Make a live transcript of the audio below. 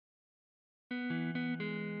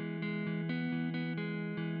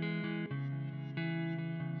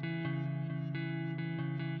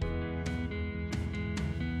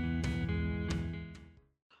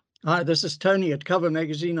Hi, this is Tony at Cover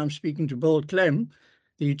Magazine. I'm speaking to Bill Klehm,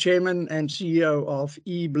 the chairman and CEO of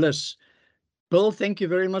eBliss. Bill, thank you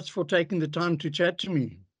very much for taking the time to chat to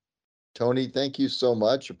me. Tony, thank you so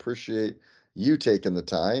much. Appreciate you taking the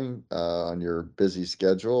time on your busy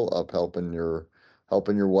schedule up helping your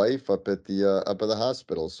wife up at the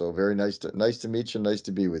hospital. So very nice to meet you. Nice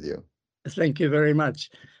to be with you. Thank you very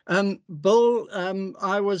much. Bill,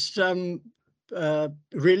 I was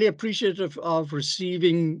really appreciative of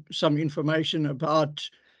receiving some information about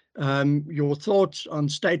your thoughts on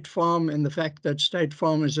State Farm and the fact that State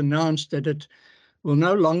Farm has announced that it will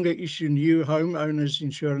no longer issue new homeowners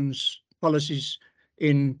insurance policies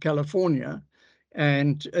in California.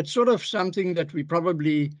 And it's sort of something that we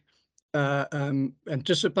probably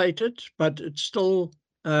anticipated, but it's still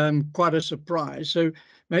quite a surprise. So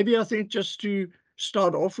maybe I think just to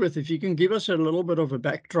start off with, if you can give us a little bit of a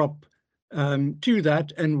backdrop to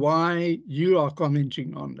that and why you are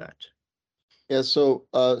commenting on that. Yeah, so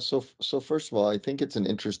first of all, I think it's an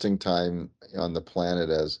interesting time on the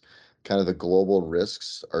planet as kind of the global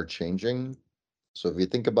risks are changing. So if you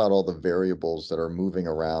think about all the variables that are moving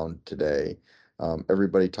around today,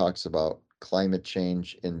 everybody talks about climate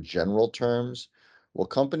change in general terms. Well,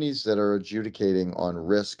 companies that are adjudicating on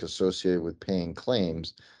risk associated with paying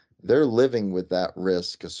claims, they're living with that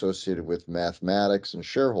risk associated with mathematics and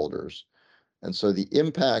shareholders. And so the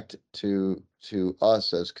impact to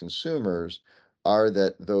us as consumers are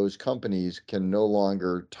that those companies can no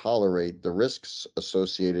longer tolerate the risks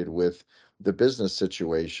associated with the business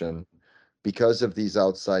situation because of these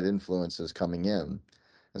outside influences coming in.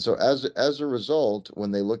 And so as a result,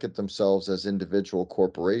 when they look at themselves as individual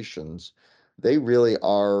corporations, they really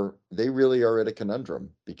are at a conundrum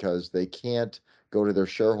because they can't go to their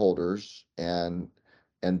shareholders and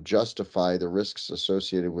justify the risks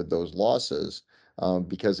associated with those losses.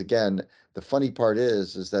 Because again, the funny part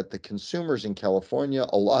is that the consumers in California,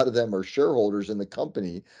 a lot of them are shareholders in the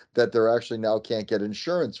company that they're actually now can't get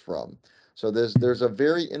insurance from. So there's a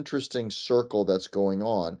very interesting circle that's going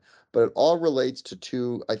on, but it all relates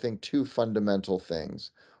to I think, two fundamental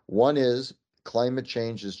things. One is climate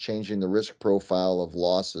change is changing the risk profile of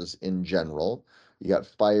losses in general. You got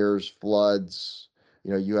fires, floods,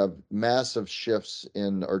 you have massive shifts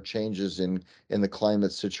in or changes in the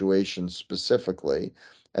climate situation specifically.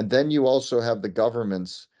 And then you also have the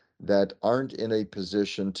governments that aren't in a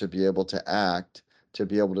position to be able to act, to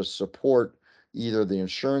be able to support either the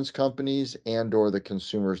insurance companies and or the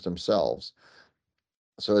consumers themselves.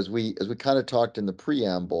 So as we kind of talked in the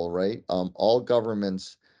preamble, right? All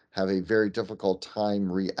governments have a very difficult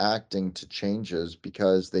time reacting to changes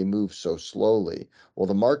because they move so slowly. Well,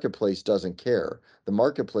 the marketplace doesn't care. The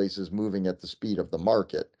marketplace is moving at the speed of the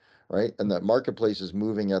market, right? And the marketplace is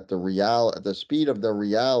moving at the speed of the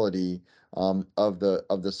reality of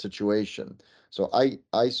the situation. So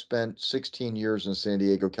I spent 16 years in San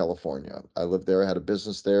Diego, California. I lived there, I had a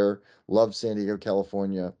business there, loved San Diego,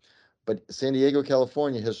 California. But San Diego,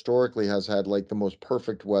 California historically has had like the most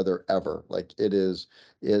perfect weather ever. Like it is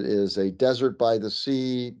a desert by the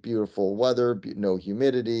sea, beautiful weather, no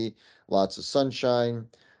humidity, lots of sunshine.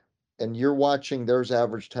 And you're watching there's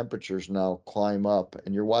average temperatures now climb up,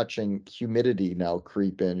 and you're watching humidity now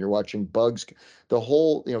creep in. You're watching bugs. The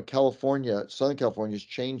whole, California, Southern California is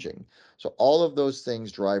changing. So all of those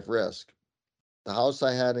things drive risk. The house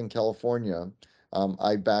I had in California,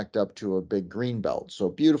 I backed up to a big green belt. So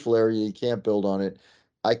beautiful area, you can't build on it.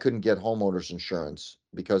 I couldn't get homeowners insurance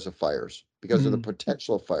because of fires, because of the Mm.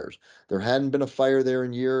 potential of fires. There hadn't been a fire there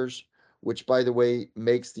in years, which by the way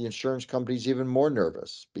makes the insurance companies even more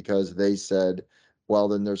nervous because they said, well,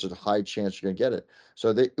 then there's a high chance you're going to get it.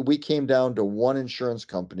 So we came down to one insurance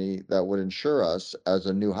company that would insure us as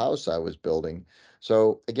a new house I was building.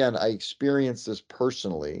 So again, I experienced this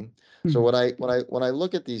personally. So Mm. when I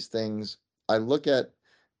look at these things, I look at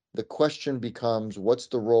the question becomes what's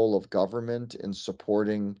the role of government in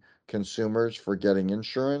supporting consumers for getting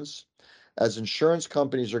insurance? As insurance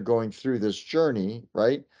companies are going through this journey,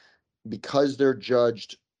 right? Because they're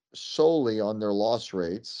judged solely on their loss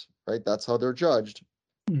rates, right? That's how they're judged.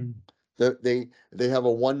 Mm. They have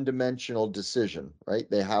a one-dimensional decision, right?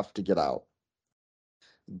 They have to get out.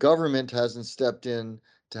 Government hasn't stepped in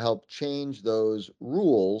to help change those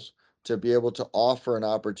rules to be able to offer an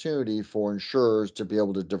opportunity for insurers to be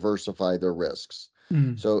able to diversify their risks.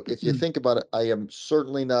 Mm. So if you think about it, I am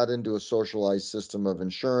certainly not into a socialized system of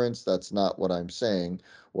insurance. That's not what I'm saying.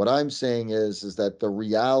 What I'm saying is that the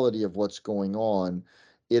reality of what's going on,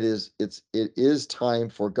 it is time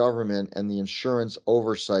for government and the insurance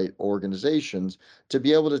oversight organizations to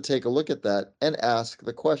be able to take a look at that and ask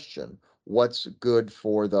the question, what's good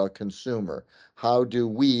for the consumer. How do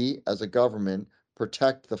we, as a government,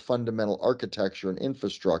 protect the fundamental architecture and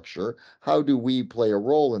infrastructure? How do we play a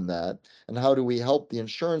role in that? And how do we help the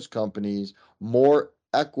insurance companies more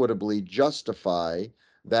equitably justify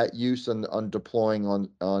that use on deploying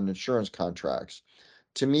on insurance contracts?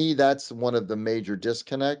 To me, that's one of the major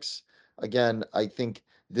disconnects. Again, I think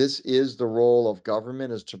this is the role of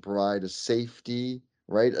government, is to provide a safety,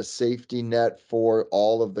 right? A safety net for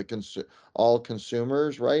all of the all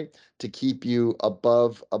consumers, right? To keep you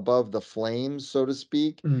above the flames, so to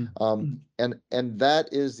speak. And that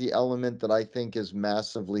is the element that I think is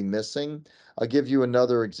massively missing. I'll give you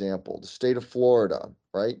another example. The state of Florida,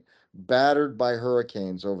 right? Battered by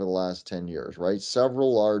hurricanes over the last 10 years, right?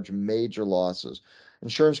 Several large major losses.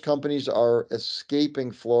 Insurance companies are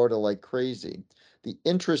escaping Florida like crazy. The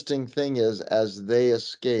interesting thing is, as they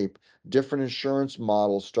escape, different insurance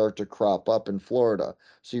models start to crop up in Florida.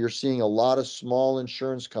 So you're seeing a lot of small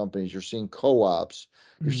insurance companies, you're seeing co-ops,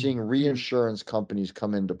 you're seeing reinsurance companies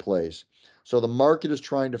come into place. So the market is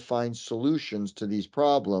trying to find solutions to these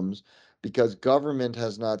problems because government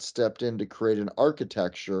has not stepped in to create an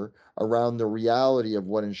architecture around the reality of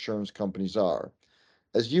what insurance companies are.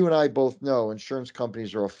 As you and I both know, insurance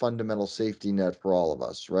companies are a fundamental safety net for all of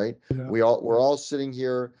us, right? Yeah. We're all sitting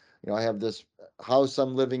here. I have this house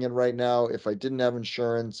I'm living in right now. If I didn't have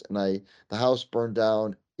insurance and the house burned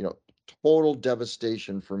down, total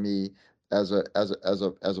devastation for me as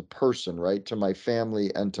a person, right? To my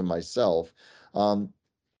family and to myself. Um,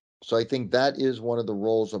 so I think that is one of the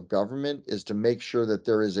roles of government, is to make sure that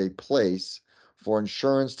there is a place for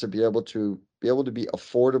insurance to be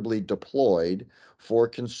affordably deployed for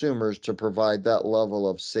consumers to provide that level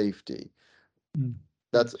of safety. Mm.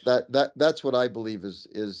 That's what I believe is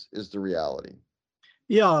the reality.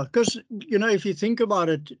 Yeah, because, if you think about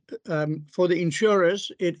it, for the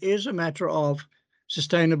insurers, it is a matter of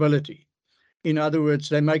sustainability. In other words,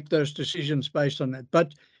 they make those decisions based on that.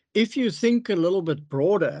 But if you think a little bit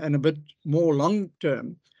broader and a bit more long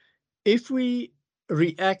term, if we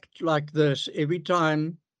react like this every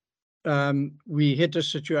time we hit a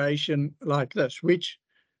situation like this, which,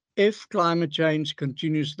 if climate change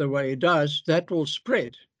continues the way it does, that will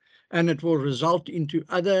spread, and it will result into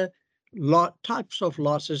other types of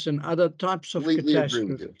losses and other types of Completely agree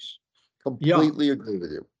with you. catastrophes. Yeah, Completely agree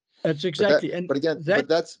with you. that's But that, exactly. And but again,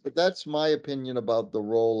 that, that's my opinion about the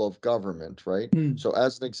role of government, right? mm, So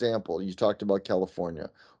as an example, you talked about California.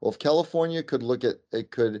 Well, if California could look at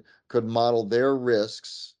it, could model their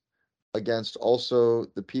risks against also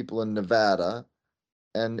the people in Nevada,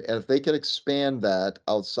 and if they could expand that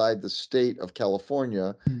outside the state of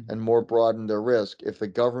California mm, and more broaden their risk, if the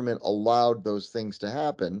government allowed those things to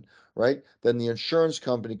happen, right, then the insurance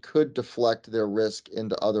company could deflect their risk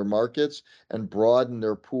into other markets and broaden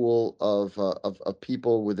their pool of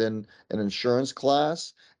people within an insurance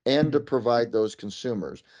class, and to mm, provide those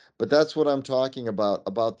consumers. But that's what I'm talking about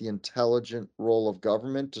the intelligent role of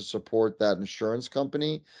government to support that insurance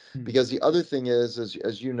company. mm, Because the other thing is,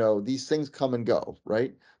 as you know, these things come and go,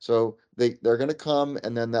 right? So they're going to come,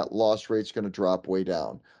 and then that loss rate's going to drop way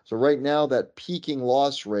down. So right now, that peaking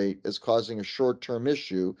loss rate is causing a short-term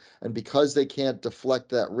issue, and because they can't deflect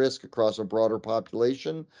that risk across a broader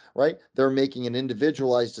population, right? They're making an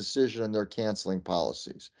individualized decision and they're canceling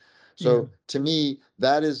policies. yeah, So to me,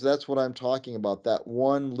 that's what I'm talking about. That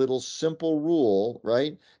one little simple rule,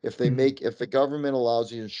 right? mm, If the government allows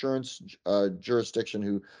the insurance jurisdiction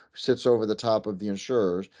who sits over the top of the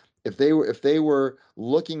insurers, if they were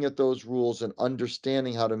looking at those rules and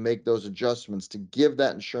understanding how to make those adjustments to give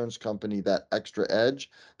that insurance company that extra edge,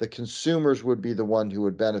 the consumers would be the one who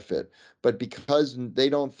would benefit. But because they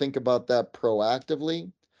don't think about that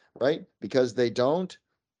proactively, right? Because they don't,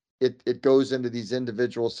 it goes into these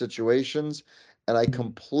individual situations. And I mm,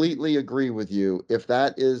 completely agree with you. If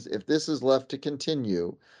this is left to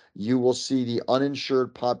continue, you will see the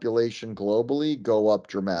uninsured population globally go up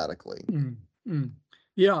dramatically. mm, mm.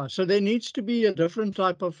 Yeah, so there needs to be a different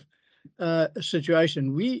type of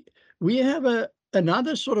situation. We have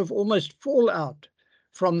another sort of almost fallout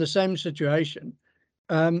from the same situation,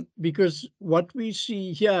 because what we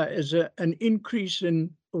see here is an increase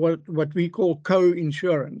in what we call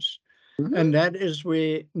co-insurance, and Mhm. that is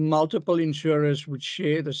where multiple insurers would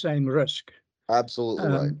share the same risk, Absolutely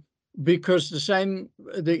right. um, because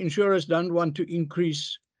the insurers don't want to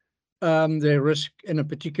increase their risk in a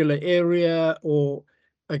particular area or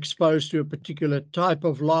exposed to a particular type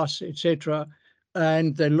of loss, etc.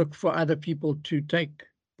 And they look for other people to take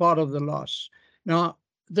part of the loss. Now,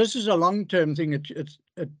 this is a long-term thing.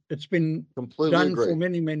 It's been Completely done for agree.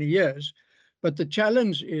 many, many years, but the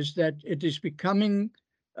challenge is that it is becoming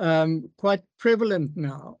quite prevalent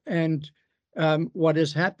now. And what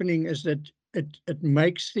is happening is that it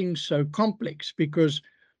makes things so complex, because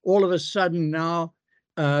all of a sudden now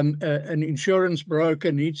an insurance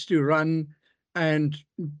broker needs to run and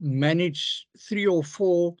manage 3 or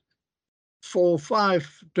 4,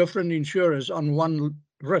 5 different insurers on one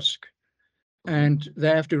risk. And they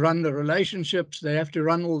have to run the relationships, they have to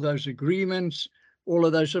run all those agreements, all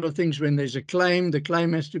of those sort of things. When there's a claim, the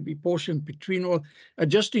claim has to be portioned between all. It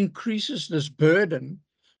just increases this burden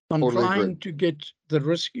on Totally agree. trying to get the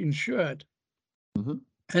risk insured. Mm-hmm.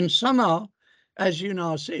 And somehow, as you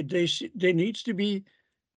now said, there needs to be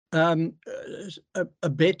a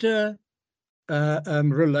better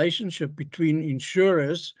relationship between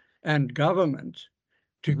insurers and government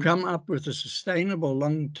to come up with a sustainable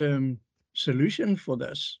long-term solution for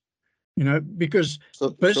this. Because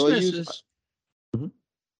So I use.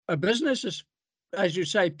 a business is, as you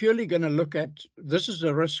say, purely going to look at, this is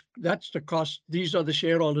the risk, that's the cost, these are the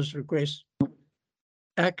shareholders' requests,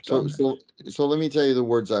 act So, on it. so, so let me tell you the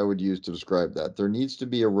words I would use to describe that. There needs to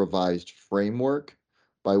be a revised framework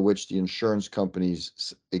by which the insurance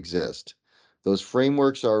companies exist. Those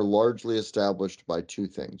frameworks are largely established by two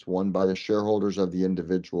things. One, by the shareholders of the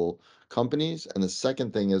individual companies, and the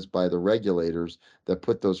second thing is by the regulators that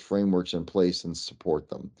put those frameworks in place and support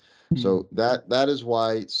them. So that is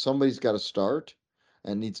why somebody's got to start,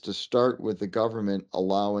 and needs to start with the government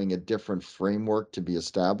allowing a different framework to be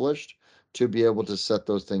established to be able to set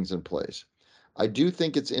those things in place. I do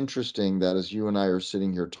think it's interesting that as you and I are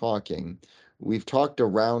sitting here talking, we've talked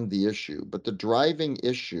around the issue, but the driving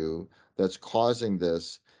issue that's causing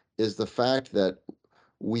this is the fact that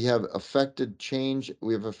we have affected change,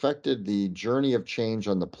 we have affected the journey of change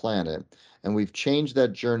on the planet, and we've changed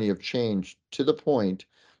that journey of change to the point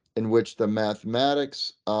in which the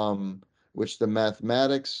mathematics, are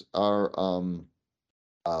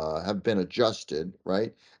have been adjusted,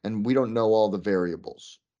 right? And we don't know all the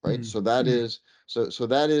variables, right? So that is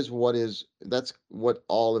that is that's what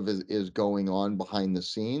all of it is going on behind the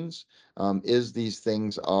scenes. Is these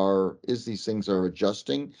things are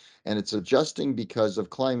adjusting, and it's adjusting because of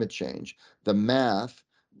climate change. The math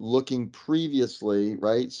looking previously,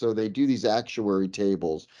 right? So they do these actuary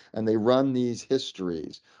tables and they run these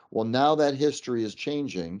histories. Well, now that history is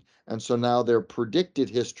changing, and so now their predicted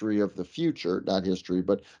history of the future, not history,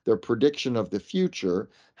 but their prediction of the future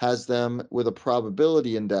has them with a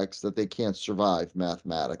probability index that they can't survive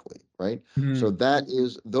mathematically, right? So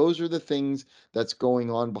those are the things that's going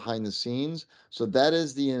on behind the scenes. So that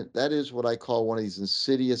is what I call one of these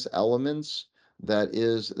insidious elements that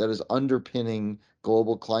is underpinning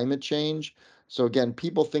global climate change. So again,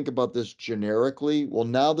 people think about this generically. Well,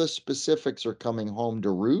 now the specifics are coming home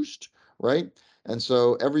to roost, right? And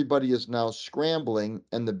so everybody is now scrambling,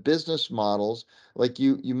 and the business models, like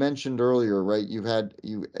you mentioned earlier, right? You had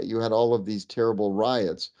all of these terrible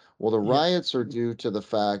riots. Well, the riots are due to the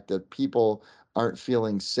fact that people aren't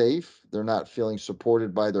feeling safe, they're not feeling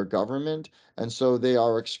supported by their government, and so they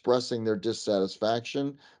are expressing their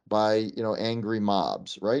dissatisfaction by, angry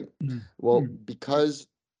mobs, right? Well, because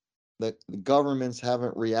the governments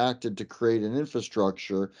haven't reacted to create an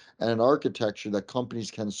infrastructure and an architecture that companies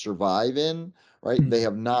can survive in, right? They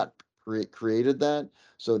have not created that.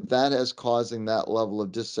 So that has causing that level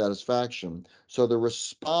of dissatisfaction. So the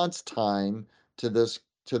response time to this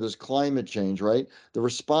climate change, right? The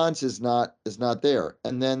response is not there.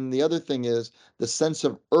 And then the other thing is the sense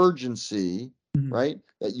of urgency, right?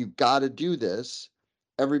 That you got to do this.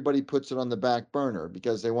 Everybody puts it on the back burner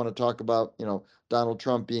because they want to talk about, Donald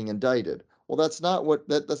Trump being indicted. Well, that's not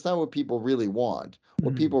what people really want.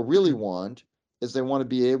 What people really want is they want to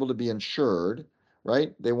be able to be insured,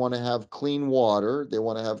 right? They want to have clean water, they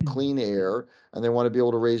want to have clean air, and they want to be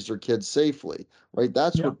able to raise their kids safely, right?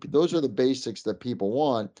 Those are the basics that people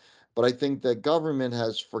want. But I think that government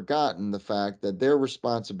has forgotten the fact that their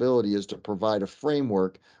responsibility is to provide a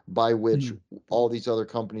framework by which all these other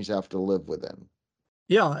companies have to live within.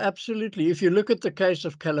 Yeah, absolutely. If you look at the case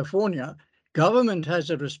of California, government has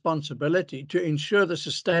a responsibility to ensure the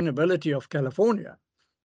sustainability of California.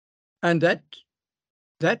 And that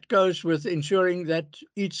goes with ensuring that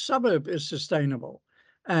each suburb is sustainable,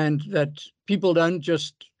 and that people don't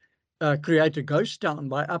just create a ghost town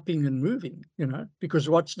by upping and moving, because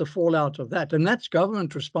what's the fallout of that? And that's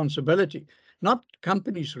government responsibility, not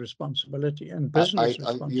companies' responsibility and business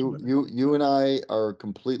responsibility. You and I are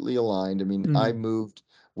completely aligned. I mean,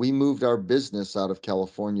 we moved our business out of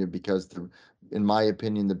California because in my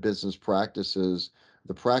opinion, the business practices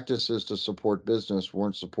The practices to support business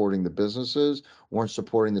weren't supporting the businesses, weren't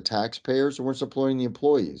supporting the taxpayers, weren't supporting the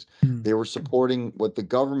employees. mm, They were supporting what the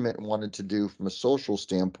government wanted to do from a social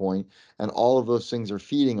standpoint, and all of those things are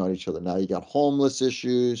feeding on each other. Now you got homeless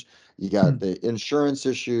issues, you got mm, the insurance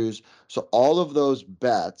issues. So all of those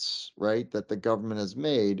bets, right, that the government has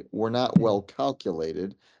made were not well mm.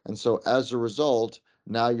 calculated. And so as a result,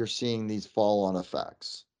 now you're seeing these fall on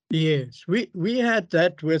effects. Yes, we had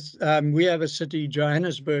that with we have a city,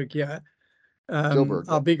 Johannesburg here, Joburg,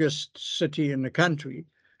 our yep, biggest city in the country,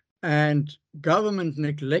 and government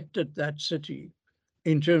neglected that city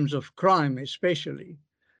in terms of crime, especially,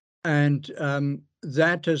 and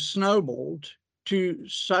that has snowballed to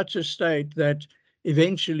such a state that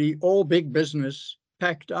eventually all big business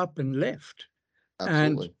packed up and left,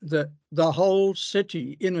 and absolutely. the whole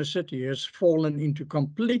city, inner city, has fallen into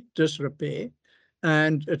complete disrepair,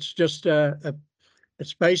 and it's just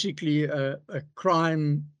it's basically a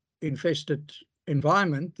crime infested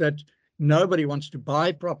environment that nobody wants to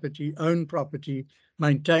buy property, own property,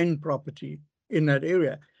 maintain property in that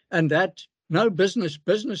area. And that no business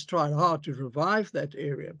tried hard to revive that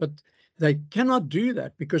area, but they cannot do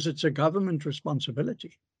that because it's a government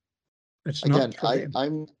responsibility. It's not Again, for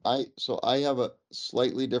them. I have a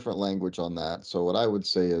slightly different language on that. So what I would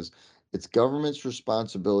say is it's government's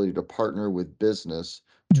responsibility to partner with business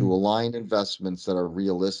to Mm. align investments that are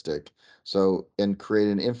realistic. So and create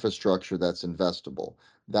an infrastructure that's investable.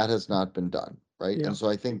 That has not been done, right? And Yeah. so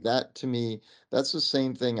I think that to me, that's the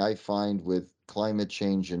same thing I find with climate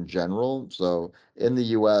change in general. So in the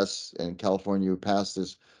US and California, we passed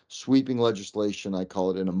this sweeping legislation. I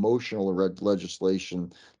call it an emotional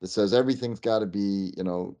legislation that says everything's got to be,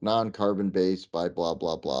 non-carbon based by blah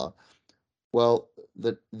blah blah. Well,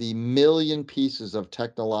 the million pieces of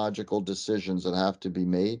technological decisions that have to be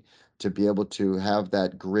made to be able to have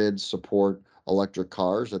that grid support electric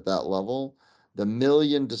cars at that level, the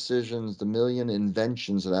million decisions, the million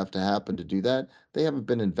inventions that have to happen to do that, they haven't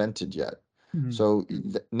been invented yet. Mm. So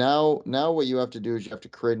now what you have to do is you have to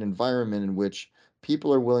create an environment in which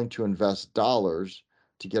people are willing to invest dollars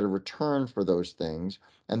to get a return for those things,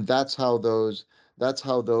 and that's how those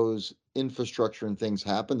infrastructure and things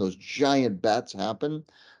happen. Those giant bets happen.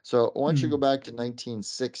 So I want you to go Mm. back to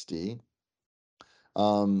 1960.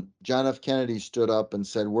 John F. Kennedy stood up and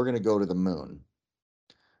said, "We're going to go to the moon."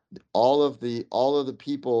 All of the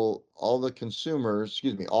people, all the consumers,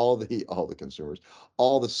 excuse me, all the consumers,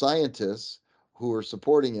 all the scientists who were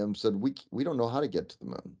supporting him said, we don't know how to get to the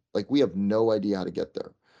moon. Like we have no idea how to get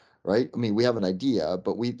there. Right? I mean, we have an idea,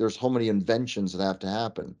 but we there's so many inventions that have to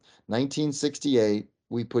happen. 1968,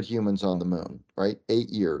 we put humans on the moon, right? 8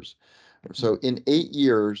 years. So in 8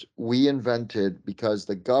 years, we invented, because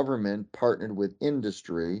the government partnered with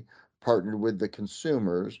industry, partnered with the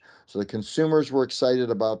consumers. So the consumers were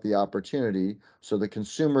excited about the opportunity. So the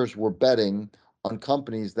consumers were betting on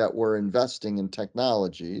companies that were investing in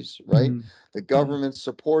technologies, right? Mm. The Mm. government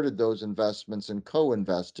supported those investments and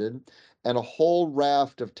co-invested, and a whole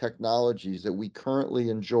raft of technologies that we currently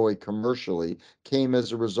enjoy commercially came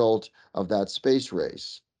as a result of that space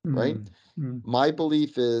race, right? Mm. Mm. My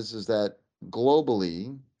belief is that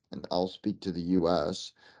globally, and I'll speak to the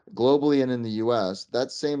US, globally and in the US,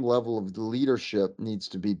 that same level of leadership needs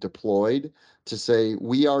to be deployed to say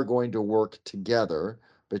we are going to work together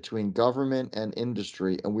between government and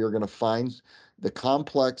industry, and we are going to find the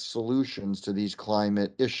complex solutions to these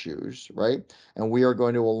climate issues, right? And we're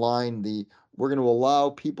going to allow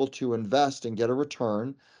people to invest and get a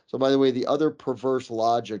return. So by the way, the other perverse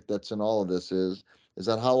logic that's in all of this is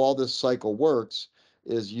that how all this cycle works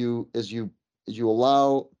is you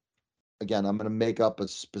allow, again, I'm going to make up a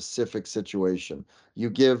specific situation. You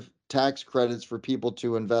give tax credits for people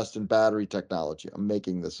to invest in battery technology. I'm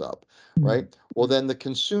making this up, Mm. right? Well, then the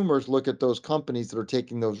consumers look at those companies that are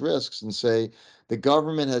taking those risks and say, the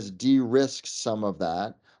government has de-risked some of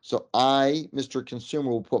that. So I, Mr. Consumer,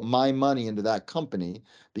 will put my money into that company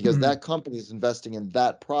because Mm. that company is investing in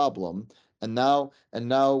that problem. And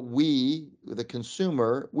now we, the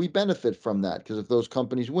consumer, we benefit from that because if those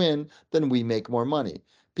companies win, then we make more money.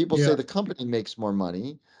 People say Yeah. the company makes more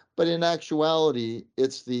money, but in actuality,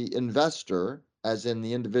 it's the investor, as in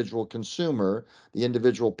the individual consumer, the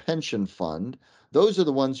individual pension fund. Those are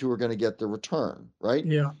the ones who are going to get the return, right?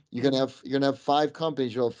 Yeah. You're gonna have five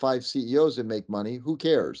companies, you'll have five CEOs that make money. Who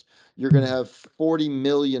cares? You're gonna Mm. have 40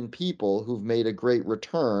 million people who've made a great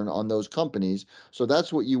return on those companies. So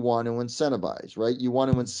that's what you want to incentivize, right? You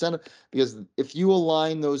want to Mm. incentive because if you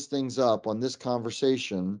align those things up on this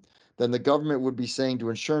conversation, then the government would be saying to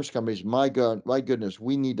insurance companies, my God, my goodness,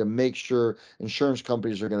 we need to make sure insurance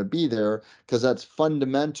companies are going to be there because that's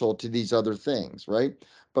fundamental to these other things, right?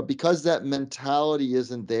 But because that mentality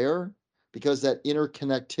isn't there, because that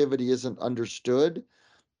interconnectivity isn't understood,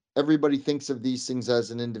 everybody thinks of these things as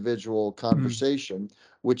an individual mm, conversation,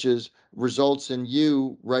 which is results in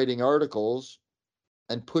you writing articles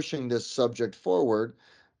and pushing this subject forward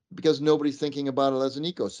because nobody's thinking about it as an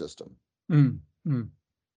ecosystem. mm, mm.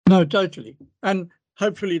 No, totally. And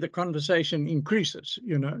hopefully the conversation increases,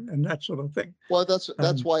 and that sort of thing. Well, that's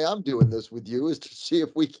Um, why I'm doing this with you is to see if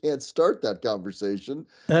we can't start that conversation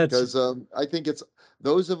that's because I think it's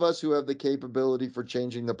those of us who have the capability for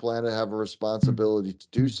changing the planet have a mm, responsibility to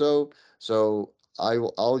do mm, so. So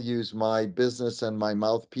I'll use my business and my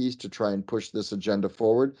mouthpiece to try and push this agenda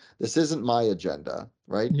forward. This isn't my agenda,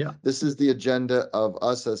 right? yeah. This is the agenda of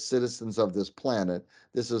us as citizens of this planet.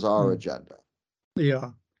 This is our Mm. agenda.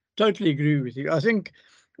 Yeah, totally agree with you. I think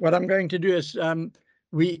what I'm going to do is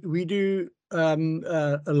we do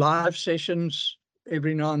live sessions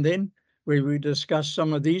every now and then where we discuss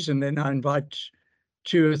some of these, and then I invite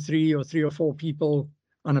three or four people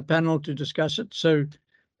on a panel to discuss it. So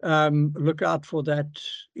look out for that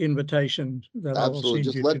invitation that I will Absolutely. send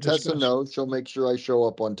Just you to let Tessa discuss. know. She'll make sure I show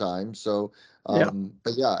up on time. So, Yeah.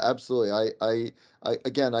 but yeah, absolutely.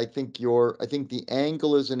 Again, I think the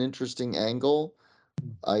angle is an interesting angle.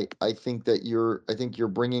 I think you're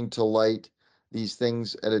bringing to light these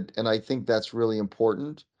things and I think that's really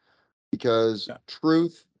important because Yeah.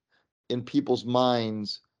 truth in people's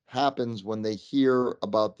minds happens when they hear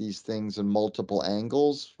about these things in multiple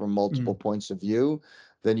angles from multiple Mm, points of view,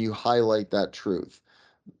 then you highlight that truth.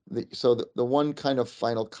 The one kind of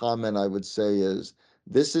final comment I would say is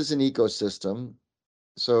this is an ecosystem.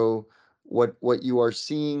 So what you are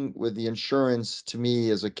seeing with the insurance to me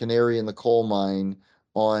is a canary in the coal mine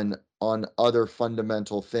on other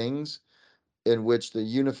fundamental things in which the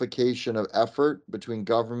unification of effort between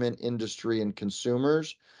government, industry, and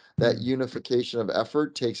consumers, that mm, unification of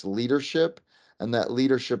effort takes leadership, and that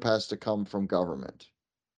leadership has to come from government.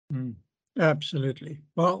 mm. Absolutely.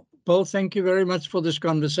 Well, Paul, thank you very much for this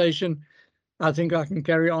conversation. I think I can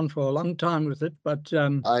carry on for a long time with it, but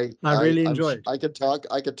I really enjoyed. I could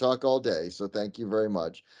talk all day. So thank you very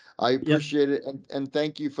much. I Yep. appreciate it, and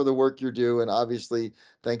thank you for the work you're doing. Obviously,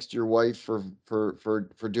 thanks to your wife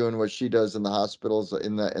for doing what she does in the hospitals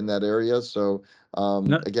in that area. So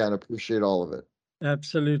No, again, appreciate all of it.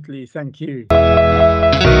 absolutely. Thank you.